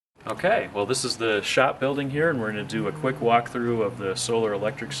Okay, well this is the shop building here, and we're going to do a quick walkthrough of the solar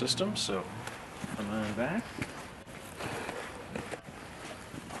electric system, so come on back.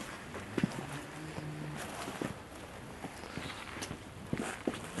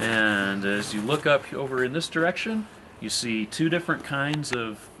 And as you look up over in this direction, you see two different kinds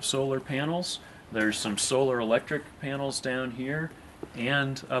of solar panels. There's some solar electric panels down here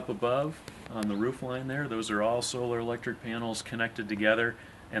and up above on the roof line there. Those are all solar electric panels connected together,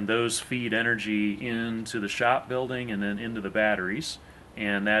 and those feed energy into the shop building and then into the batteries,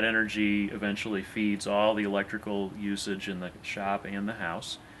 and that energy eventually feeds all the electrical usage in the shop and the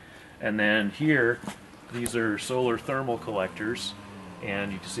house. And then here, these are solar thermal collectors,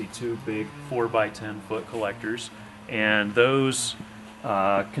 and you can see two big 4x10 foot collectors, and those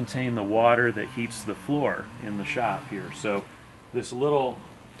contain the water that heats the floor in the shop here. So this little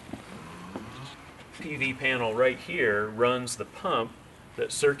PV panel right here runs the pump that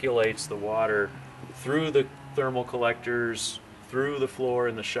circulates the water through the thermal collectors, through the floor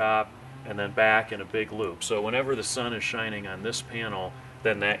in the shop, and then back in a big loop. So whenever the sun is shining on this panel,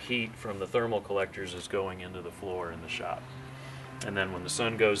 then that heat from the thermal collectors is going into the floor in the shop. And then when the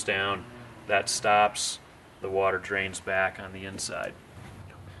sun goes down, that stops, the water drains back on the inside.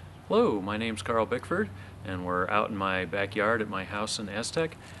 Hello, my name's Bickford, and we're out in my backyard at my house in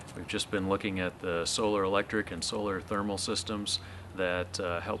Aztec. We've just been looking at the solar electric and solar thermal systems that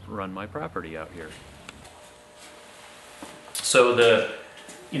help run my property out here. So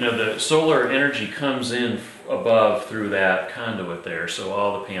the solar energy comes in above through that conduit there, so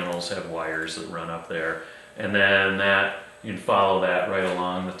all the panels have wires that run up there, and then that you can follow that right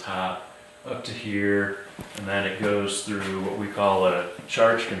along the top up to here, and then it goes through what we call a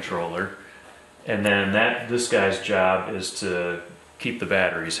charge controller, and then this guy's job is to keep the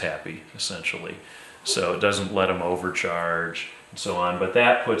batteries happy, essentially, so it doesn't let them overcharge and so on, but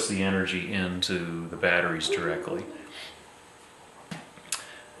that puts the energy into the batteries directly.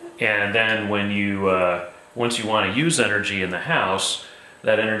 And then when once you want to use energy in the house,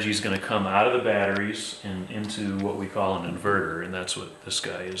 that energy is going to come out of the batteries and into what we call an inverter, and that's what this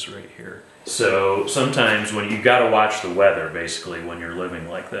guy is right here. So sometimes when you got to watch the weather, basically, when you're living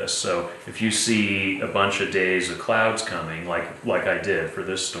like this. So if you see a bunch of days of clouds coming, like I did for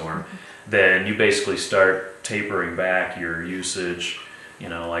this storm, then you basically start tapering back your usage. You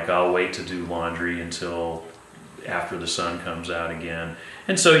know, like I'll wait to do laundry until after the sun comes out again.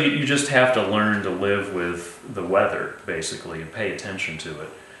 And so you just have to learn to live with the weather, basically, and pay attention to it.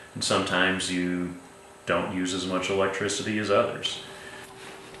 And sometimes you don't use as much electricity as others.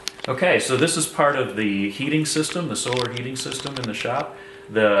 Okay, so this is part of the heating system, the solar heating system in the shop.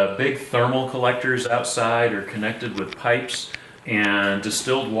 The big thermal collectors outside are connected with pipes, and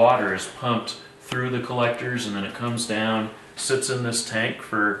distilled water is pumped through the collectors, and then it comes down, sits in this tank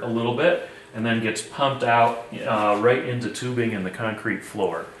for a little bit, and then gets pumped out right into tubing in the concrete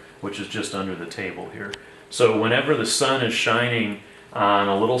floor, which is just under the table here. So whenever the sun is shining on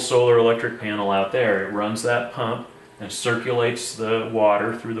a little solar electric panel out there, it runs that pump and circulates the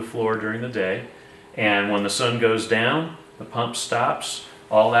water through the floor during the day. And when the sun goes down, the pump stops.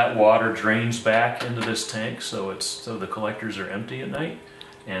 All that water drains back into this tank, so the collectors are empty at night.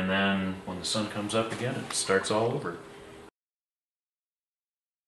 And then when the sun comes up again, it starts all over.